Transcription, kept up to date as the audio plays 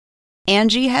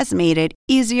Angie has made it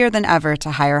easier than ever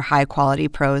to hire high-quality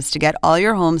pros to get all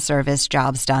your home service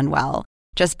jobs done well.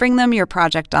 Just bring them your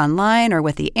project online or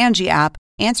with the Angie app,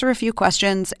 answer a few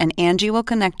questions, and Angie will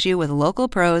connect you with local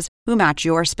pros who match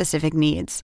your specific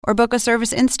needs. Or book a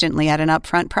service instantly at an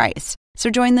upfront price. So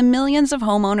join the millions of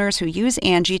homeowners who use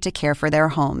Angie to care for their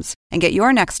homes and get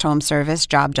your next home service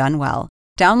job done well.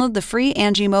 Download the free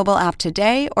Angie mobile app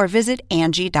today or visit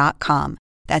Angie.com.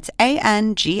 That's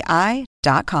ANGI.com.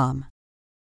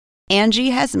 Angie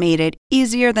has made it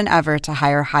easier than ever to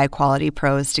hire high-quality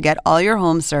pros to get all your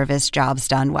home service jobs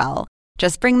done well.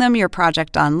 Just bring them your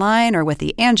project online or with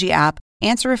the Angie app,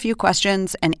 answer a few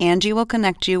questions, and Angie will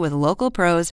connect you with local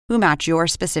pros who match your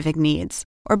specific needs.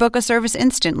 Or book a service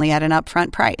instantly at an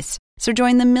upfront price. So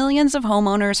join the millions of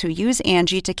homeowners who use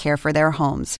Angie to care for their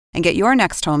homes and get your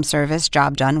next home service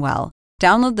job done well.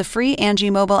 Download the free Angie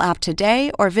mobile app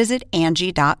today or visit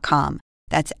Angie.com.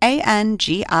 That's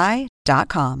ANGI.com.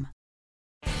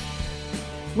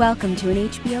 Welcome to an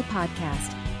HBO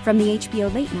podcast from the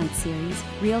HBO Late Night series,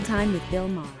 Real Time with Bill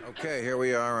Maher. Okay, here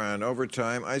we are on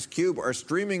Overtime. Ice Cube, are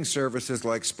streaming services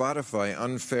like Spotify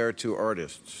unfair to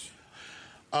artists?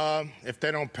 If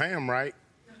they don't pay them right.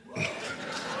 Yeah.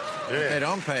 They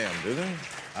don't pay them, do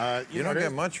they? You don't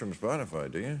get much from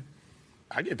Spotify, do you?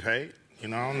 I get paid. I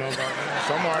don't know about that.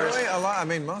 Some artists. Really? A lot? I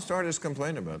mean, most artists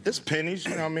complain about this. It's pennies,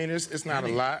 it's not a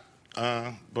lot.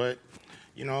 But,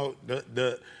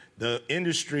 the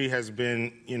industry has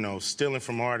been, stealing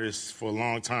from artists for a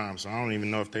long time. So I don't even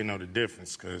know if they know the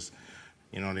difference because,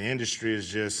 the industry is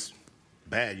just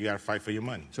bad. You got to fight for your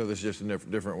money. So there's just a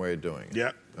different way of doing it?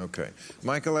 Yep. Okay.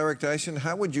 Michael Eric Dyson,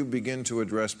 how would you begin to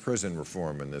address prison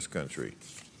reform in this country?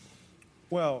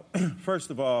 Well, first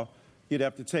of all, you'd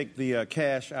have to take the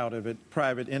cash out of it,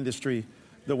 private industry,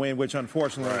 the way in which,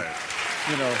 unfortunately,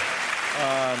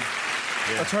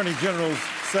 Attorney General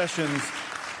Sessions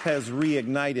has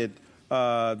reignited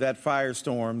that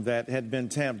firestorm that had been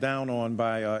tamped down on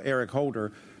by Eric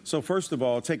Holder. So first of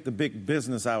all, take the big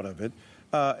business out of it.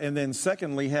 And then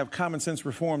secondly, have common sense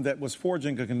reform that was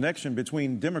forging a connection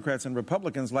between Democrats and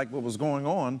Republicans like what was going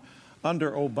on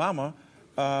under Obama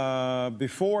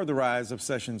before the rise of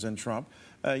Sessions and Trump.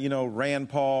 Rand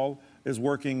Paul is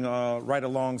working right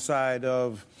alongside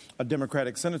of a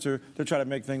Democratic senator to try to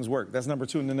make things work. That's number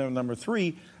two. And then number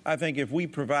three, I think if we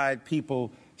provide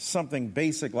people something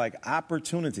basic like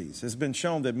opportunities, it's been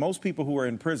shown that most people who are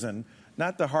in prison,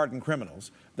 not the hardened criminals,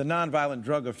 the nonviolent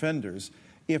drug offenders,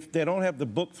 if they don't have the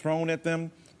book thrown at them,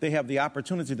 they have the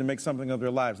opportunity to make something of their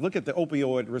lives. Look at the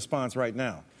opioid response right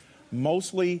now.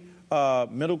 Mostly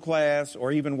middle class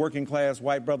or even working class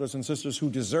white brothers and sisters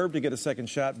who deserve to get a second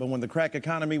shot. But when the crack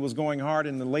economy was going hard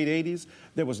in the late 80s,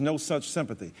 there was no such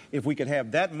sympathy. If we could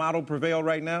have that model prevail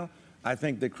right now, I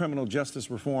think that criminal justice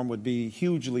reform would be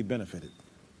hugely benefited.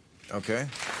 Okay.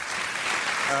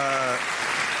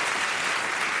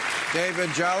 David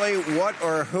Jolly, what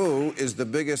or who is the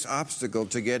biggest obstacle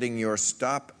to getting your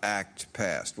STOP Act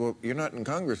passed? Well, you're not in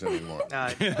Congress anymore.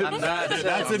 I'm not.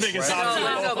 That's the biggest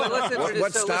obstacle.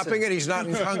 What's stopping it? He's not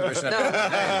in Congress anymore.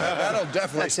 That'll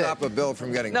definitely stop a bill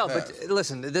from getting passed. No, but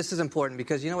listen, this is important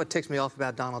because you know what ticks me off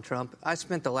about Donald Trump? I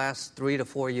spent the last 3 to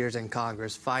 4 years in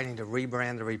Congress fighting to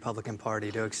rebrand the Republican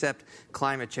Party, to accept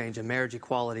climate change and marriage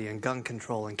equality and gun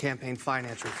control and campaign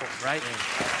finance reform, right?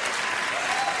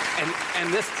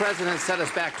 And this president set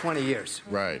us back 20 years.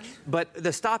 Right. But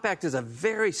the STOP Act is a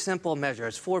very simple measure.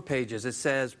 It's 4 pages. It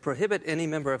says, prohibit any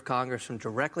member of Congress from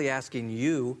directly asking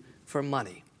you for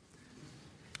money.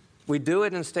 We do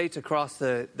it in states across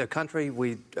the country.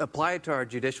 We apply it to our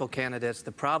judicial candidates.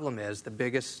 The problem is, the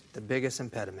biggest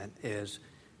impediment is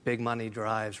big money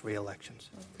drives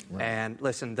re-elections. Right. And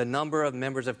listen, the number of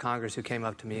members of Congress who came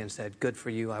up to me and said, good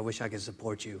for you, I wish I could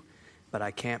support you, but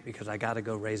I can't because I got to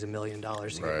go raise $1 million to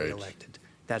get reelected.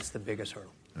 That's the biggest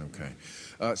hurdle. Okay.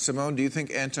 Simone, do you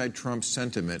think anti-Trump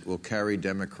sentiment will carry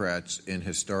Democrats in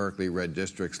historically red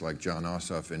districts like John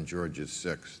Ossoff and Georgia's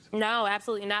 6th? No,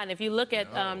 absolutely not. And if you look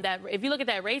at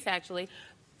that race, actually,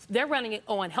 they're running it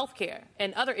on health care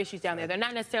and other issues down there. They're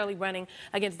not necessarily running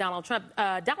against Donald Trump.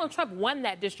 Donald Trump won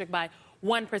that district by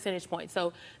 1 percentage point.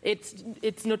 So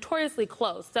it's notoriously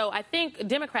close. So I think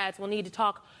Democrats will need to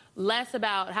talk less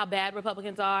about how bad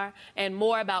Republicans are and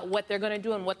more about what they're going to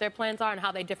do and what their plans are and how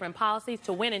they differ in policies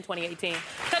to win in 2018.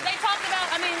 Because they talked about,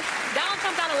 Donald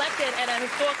Trump got elected at a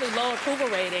historically low approval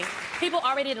rating. People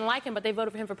already didn't like him, but they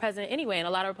voted for him for president anyway, and a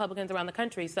lot of Republicans around the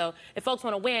country. So if folks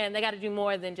want to win, they got to do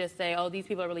more than just say, oh, these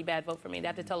people are really bad, vote for me. They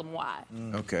have to tell them why.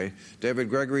 Okay. David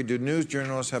Gregory, do news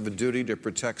journalists have a duty to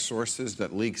protect sources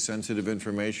that leak sensitive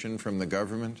information from the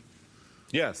government?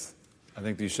 Yes. I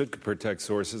think you should protect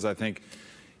sources. I think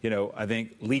I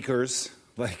think leakers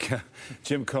like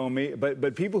Jim Comey,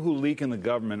 but people who leak in the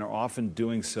government are often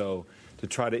doing so to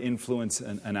try to influence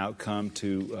an outcome,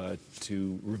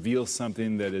 to reveal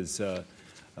something that is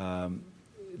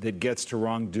that gets to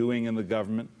wrongdoing in the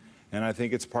government. And I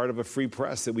think it's part of a free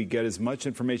press that we get as much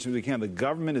information as we can. The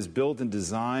government is built and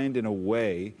designed in a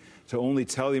way to only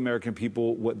tell the American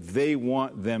people what they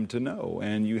want them to know.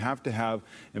 And you have to have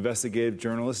investigative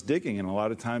journalists digging. And a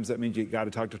lot of times that means you got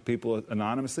to talk to people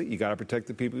anonymously. You got to protect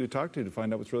the people you talk to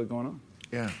find out what's really going on.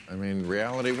 Yeah, I mean,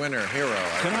 reality winner, hero.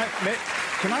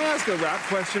 Can I ask a rap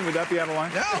question? Would that be out of line?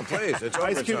 No, please. It's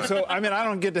Ice Cube. So, I mean, I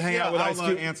don't get to hang out with Ice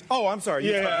Cube. Oh, I'm sorry.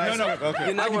 No.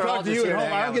 Okay. I can talk to you at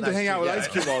home. I don't get to hang out with Ice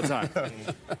Cube all the time.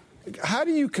 How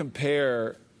do you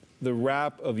compare the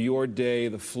rap of your day,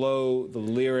 the flow, the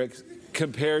lyrics,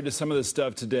 compared to some of the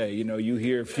stuff today? You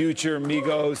hear Future,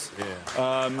 Migos.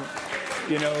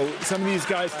 Some of these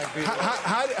guys.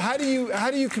 How do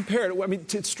you compare it? I mean,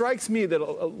 it strikes me that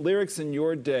lyrics in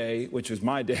your day, which was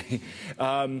my day,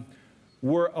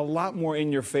 were a lot more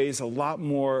in your face, a lot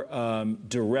more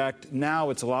direct. Now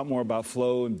it's a lot more about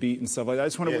flow and beat and stuff like that. I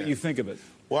just wonder what you think of it.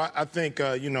 Well, I think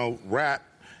rap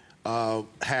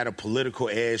had a political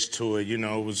edge to it. It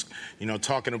was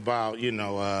talking about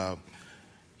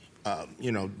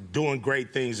doing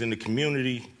great things in the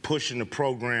community, pushing the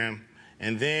program,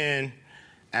 and then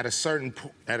at a certain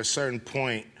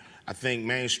point, I think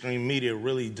mainstream media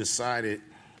really decided,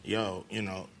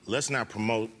 let's not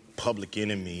promote Public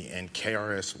Enemy and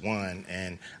KRS-One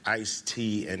and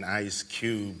Ice-T and Ice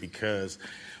Cube because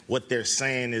what they're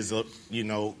saying is,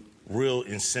 real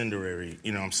incendiary.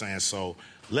 You know what I'm saying? So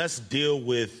let's deal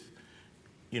with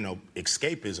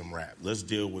escapism rap. Let's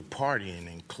deal with partying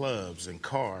and clubs and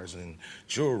cars and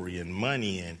jewelry and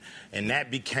money, and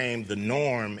that became the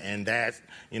norm. And that,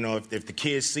 if the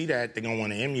kids see that, they're gonna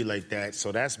want to emulate that.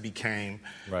 So that's became,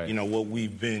 what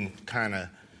we've been kind of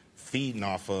feeding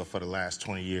off of for the last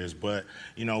 20 years. But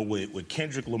with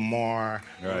Kendrick Lamar,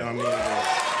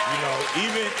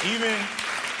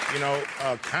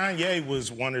 Kanye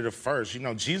was one of the first.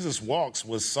 Jesus Walks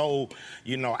was so,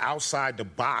 outside the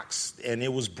box, and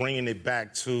it was bringing it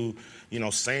back to,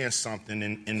 saying something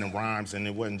in the rhymes, and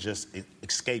it wasn't just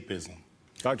escapism.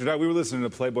 Dr. Doug, we were listening to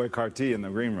Playboy Carti in the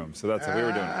green room, so that's what we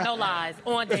were doing. No lies.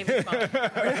 On David's phone.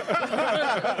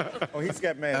 Oh, he's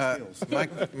got mad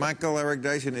skills. Michael Eric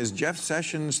Dyson, is Jeff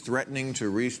Sessions threatening to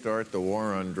restart the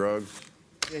war on drugs?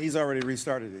 Yeah, he's already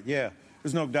restarted it. Yeah,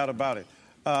 there's no doubt about it.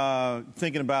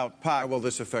 Thinking about pot. How will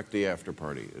this affect the after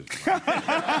party?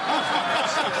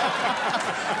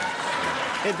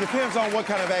 It depends on what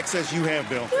kind of access you have,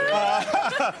 Bill.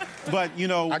 But,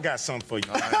 I got something for you.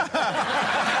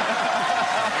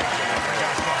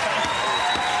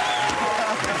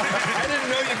 I didn't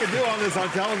know you could do all this on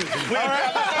television.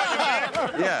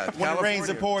 Yeah, when it rains,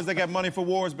 it pours. They got money for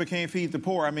wars, but can't feed the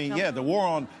poor. I mean, the war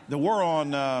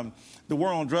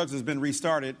on drugs has been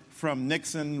restarted from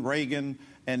Nixon, Reagan,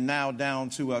 and now down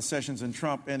to Sessions and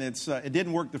Trump. And it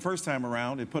didn't work the first time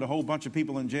around. It put a whole bunch of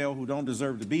people in jail who don't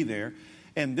deserve to be there.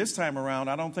 And this time around,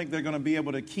 I don't think they're going to be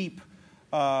able to keep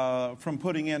from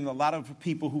putting in a lot of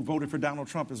people who voted for Donald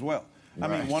Trump as well. I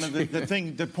mean, one of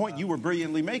the point you were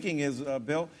brilliantly making is,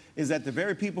 Bill, is that the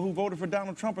very people who voted for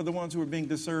Donald Trump are the ones who are being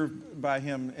deserved by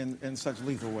him in such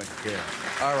lethal way. Yeah.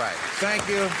 All right. Thank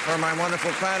you for my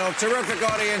wonderful panel. Terrific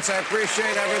audience. I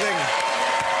appreciate everything.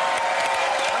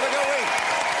 Have a good week.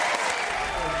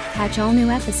 Catch all new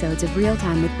episodes of Real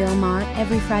Time with Bill Maher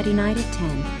every Friday night at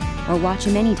 10, or watch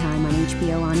him anytime on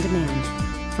HBO On Demand.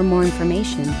 For more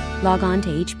information, log on to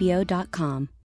HBO.com.